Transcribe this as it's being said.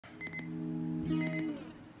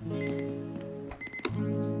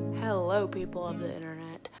hello, people of the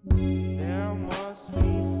internet. There must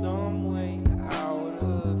be some way out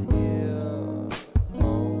of here.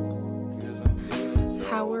 Oh, 'cause I'm feeling so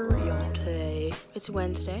How are y'all today? It's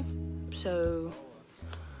Wednesday, so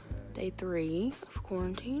day 3 of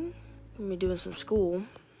quarantine. I'm gonna be doing some school,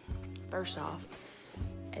 first off,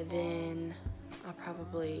 and then I'll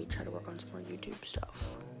probably try to work on some more YouTube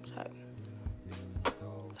stuff. So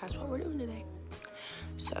that's what we're doing today.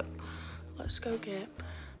 So let's go get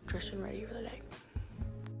dressed and ready for the day.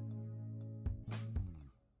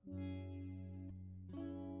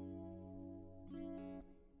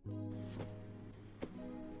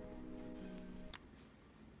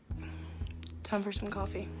 Time for some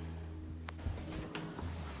coffee.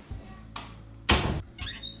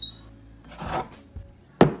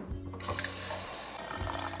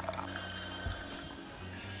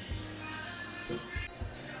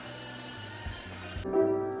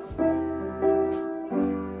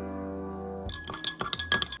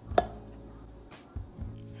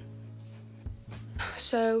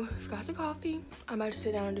 So, I've got the coffee. I'm about to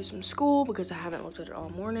sit down and do some school because I haven't looked at it all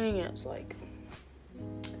morning and it's like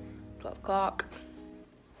 12 o'clock.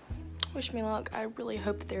 Wish me luck. I really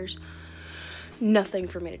hope there's nothing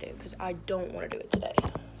for me to do because I don't want to do it today.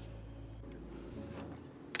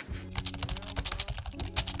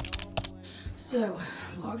 So,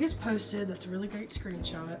 vlog is posted. That's a really great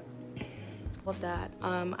screenshot. Love that.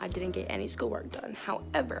 I didn't get any schoolwork done.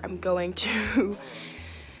 However, I'm going to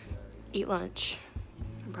eat lunch.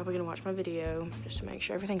 I'm probably gonna watch my video just to make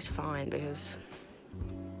sure everything's fine because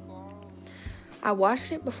I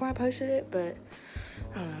watched it before I posted it, but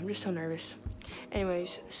I don't know, I'm just so nervous.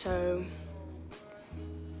 Anyways, so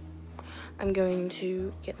I'm going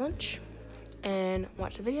to get lunch and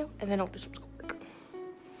watch the video and then I'll do some schoolwork.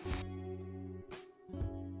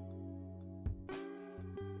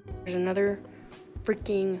 There's another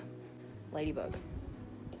freaking ladybug.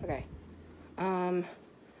 Okay.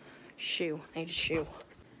 Shoe. I need a shoe.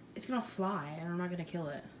 It's gonna fly and I'm not gonna kill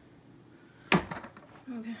it.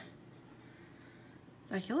 Okay.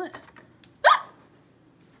 Did I kill it? Ah!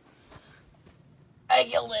 I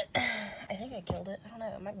killed it. I think I killed it. I don't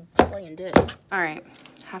know. I might be playing dead. Alright.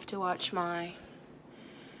 Have to watch my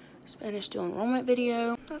Spanish dual enrollment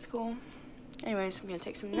video. That's cool. Anyways, I'm gonna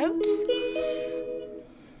take some notes.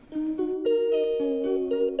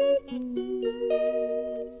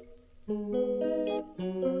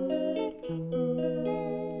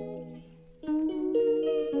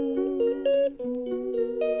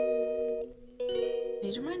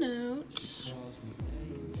 These are my notes.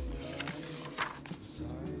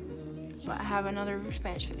 But I have another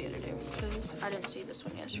Spanish video to do because I didn't see this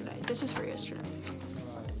one yesterday. This is for yesterday.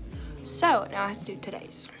 So now I have to do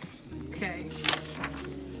today's. Okay.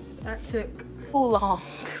 That took so long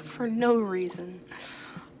for no reason.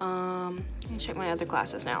 I'm gonna check my other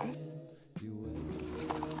classes now.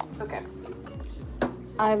 Okay.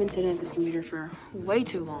 I haven't been sitting at this computer for way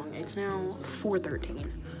too long. It's now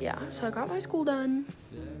 4:13. Yeah, so I got my school done.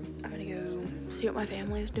 I'm gonna go see what my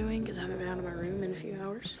family is doing because I haven't been out of my room in a few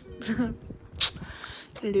hours.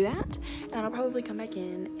 Gonna do that, and then I'll probably come back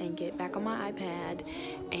in and get back on my iPad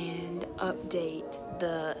and update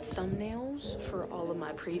the thumbnails for all of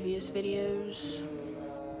my previous videos.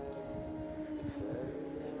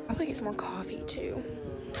 Probably get some more coffee too.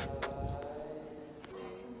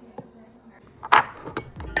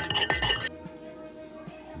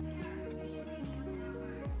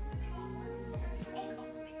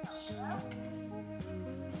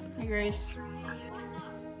 Hey Grace.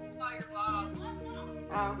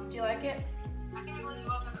 Oh, do you like it? I can't believe you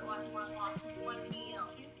woke up at 1 p.m.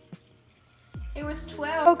 It was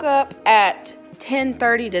 12. I woke up at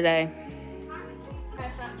 10:30 today.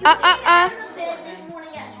 This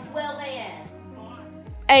morning at 12 a.m.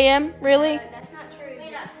 a.m. Really? That's not true.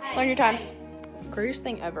 Learn your times. Greatest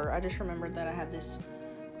thing ever. I just remembered that I had this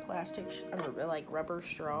plastic, like rubber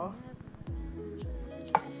straw.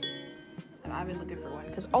 And I've been looking for one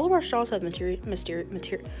because all of our straws have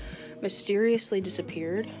mysteriously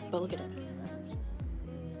disappeared. But look at it.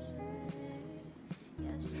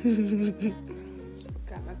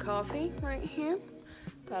 Got my coffee right here.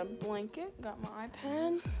 Got a blanket. Got my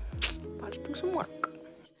iPad. About to do some work.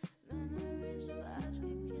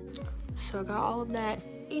 So I got all of that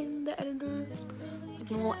in the editor, like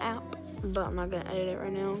a little app. But I'm not gonna edit it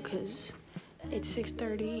right now because it's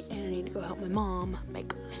 6:30 and I need to go help my mom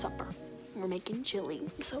make supper. We're making chili,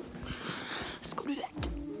 so let's go do that.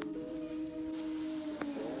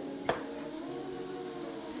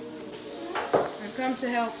 I've come to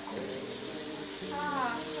help.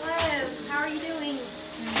 Hello, how are you doing?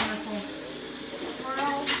 Wonderful.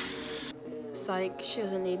 Girl. Psych, she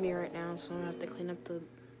doesn't need me right now, so I'm gonna have to cleaning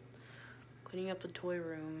up the toy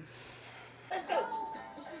room. Let's go.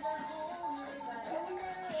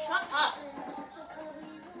 Shut up.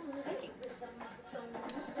 Thank you.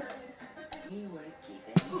 You want to keep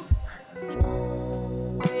it?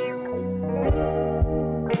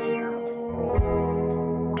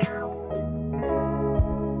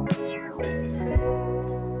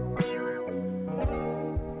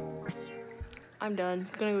 I'm done.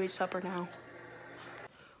 I'm gonna go eat supper now.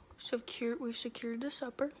 We've secured the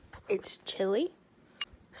supper. It's chili.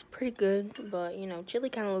 It's pretty good, but you know, chili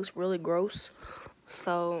kind of looks really gross,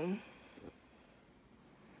 so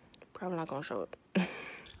probably not gonna show it.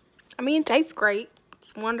 I mean, it tastes great.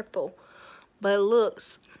 It's wonderful, but it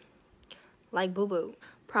looks like boo-boo.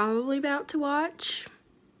 Probably about to watch.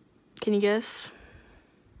 Can you guess?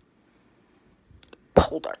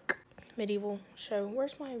 Poldark. Medieval show.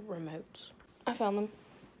 Where's my remotes? I found them.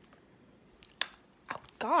 Oh,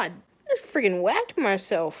 God. I just freaking whacked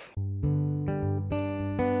myself.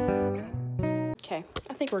 Okay,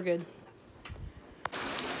 I think we're good.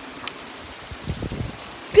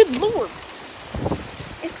 Good Lord.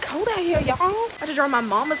 It's cold out here, y'all. I had to drive my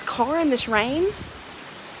mama's car in this rain.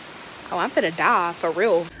 Oh, I'm finna die, for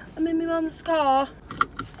real. I'm in my mama's car. I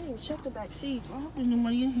didn't even check the back seat. I hope there's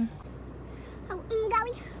nobody in here. Oh,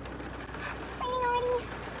 golly. It's raining already.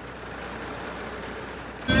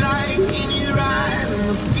 Light in your eyes and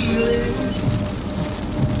the feeling.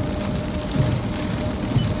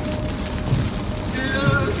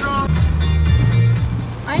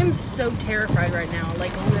 I am so terrified right now.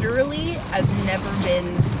 Like, literally, I've never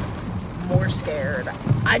been more scared.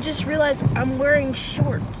 I just realized I'm wearing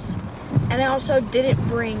shorts. And I also didn't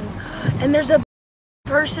bring... And there's a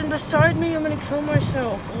person beside me. I'm gonna kill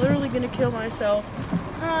myself. Literally gonna kill myself.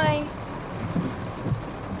 Hi.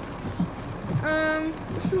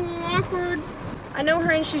 This is a little awkward. I know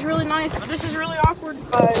her and she's really nice, but this is really awkward,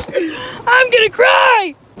 guys. I'm gonna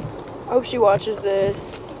cry! I hope she watches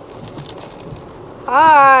this.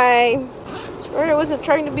 Hi. Sorry, I wasn't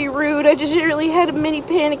trying to be rude. I just really had a mini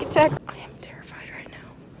panic attack. I am terrified right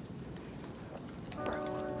now. Bro.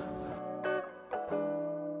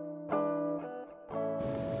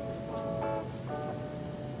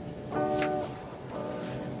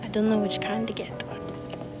 I don't know which kind to get.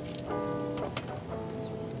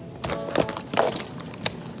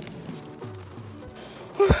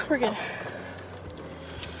 We're good.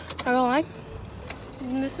 Not gonna lie.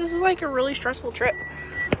 This is like a really stressful trip.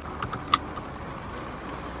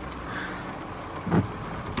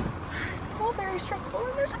 It's all very stressful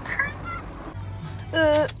and there's a person.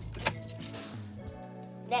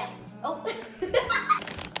 Now. Oh.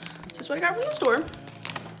 Just what I got from the store.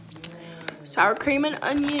 Sour cream and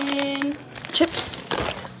onion chips.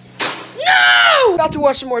 No! About to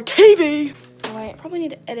watch some more TV. Oh, wait, I probably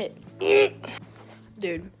need to edit.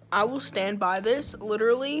 Dude, I will stand by this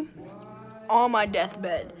literally on my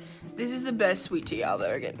deathbed. This is the best sweet tea I'll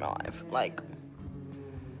ever get in my life. Like,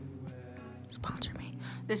 sponsor me.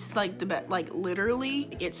 This is like the best. Like, literally,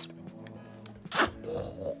 it's.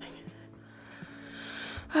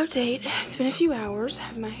 Update. It's been a few hours. I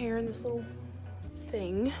have my hair in this little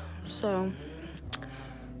thing, so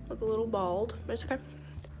look a little bald, but it's okay.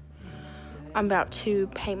 I'm about to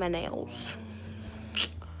paint my nails.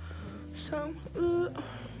 So,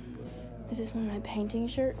 this is one of my painting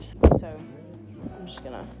shirts. So, I'm just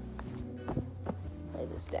gonna lay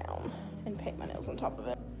this down and paint my nails on top of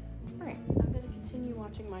it. All right, I'm gonna continue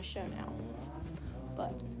watching my show now.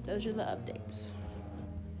 But those are the updates.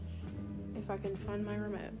 If I can find my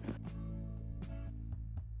remote.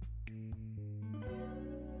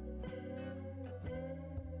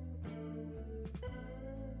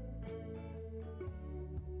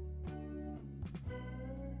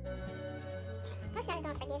 I'm just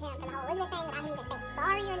gonna forgive him for the whole Elizabeth thing without him even saying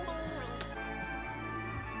sorry or anything.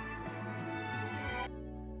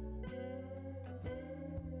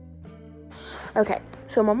 Okay,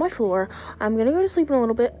 so I'm on my floor. I'm gonna go to sleep in a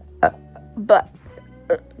little bit, but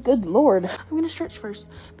good Lord, I'm gonna stretch first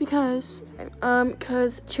because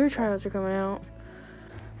cheer trials are coming out.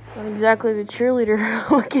 Not exactly the cheerleader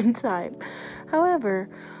looking type. However,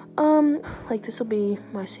 like this will be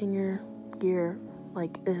my senior year.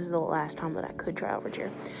 Like this is the last time that I could try out for cheer,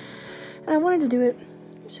 and I wanted to do it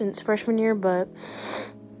since freshman year, but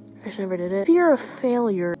I just never did it. Fear of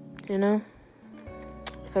failure, you know.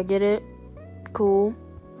 If I get it, cool.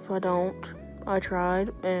 If I don't, I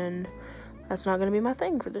tried, and that's not gonna be my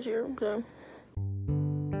thing for this year. So.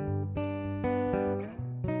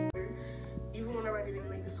 Even whenever I didn't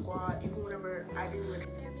make the squad, even whenever I didn't even.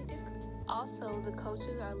 Also, the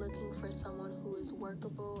coaches are looking for someone who is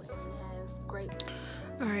workable and has great.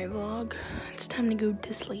 Alright, vlog. It's time to go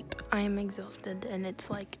to sleep. I am exhausted and it's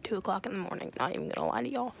like 2 o'clock in the morning. Not even gonna lie to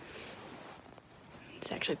y'all.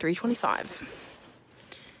 It's actually 3:25.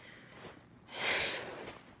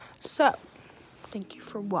 So, thank you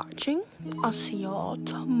for watching. I'll see y'all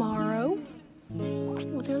tomorrow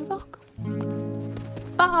with another vlog.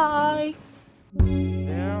 Bye!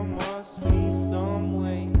 There must be some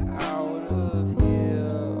way out of here.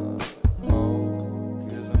 Oh,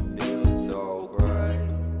 'cause I'm feeling so great.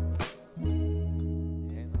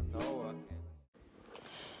 And I know I can.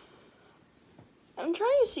 I'm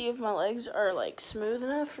trying to see if my legs are like smooth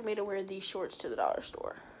enough for me to wear these shorts to the dollar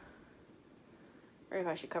store. Or if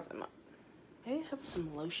I should cover them up. Maybe if I put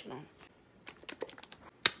some lotion on.